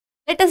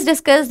Let us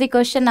discuss the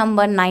question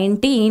number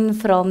 19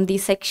 from the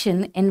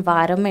section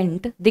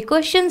Environment. The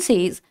question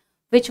says,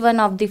 which one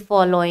of the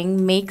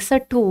following makes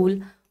a tool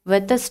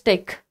with a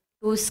stick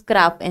to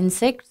scrap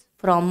insects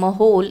from a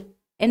hole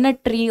in a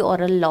tree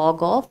or a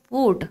log of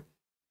wood?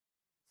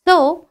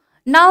 So,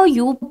 now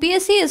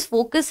UPSC is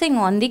focusing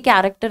on the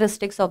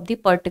characteristics of the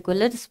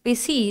particular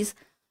species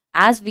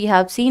as we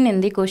have seen in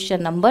the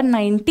question number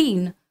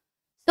 19.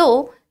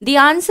 So, the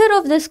answer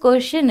of this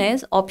question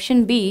is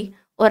option B,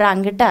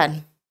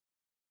 orangutan.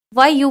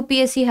 Why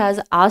UPSC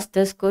has asked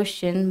this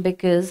question?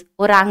 Because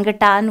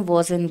orangutan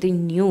was in the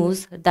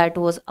news that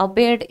was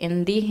appeared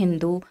in the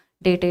Hindu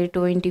dated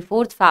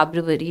 24th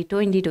February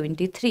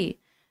 2023.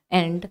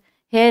 And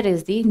here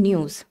is the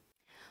news.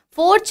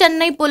 4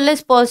 Chennai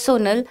police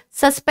personnel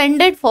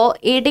suspended for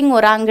aiding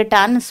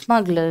orangutan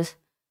smugglers.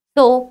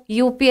 So,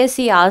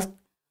 UPSC asked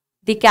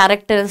the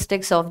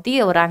characteristics of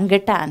the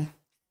orangutan.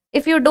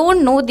 If you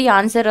don't know the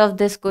answer of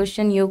this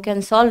question, you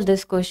can solve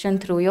this question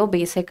through your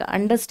basic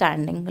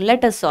understanding.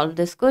 Let us solve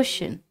this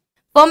question.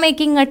 For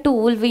making a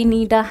tool, we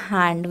need a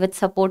hand with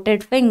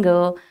supported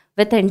finger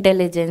with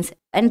intelligence,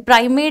 and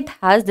primate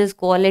has these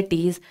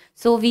qualities,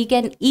 so we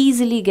can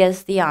easily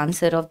guess the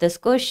answer of this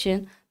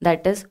question,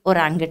 that is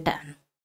orangutan.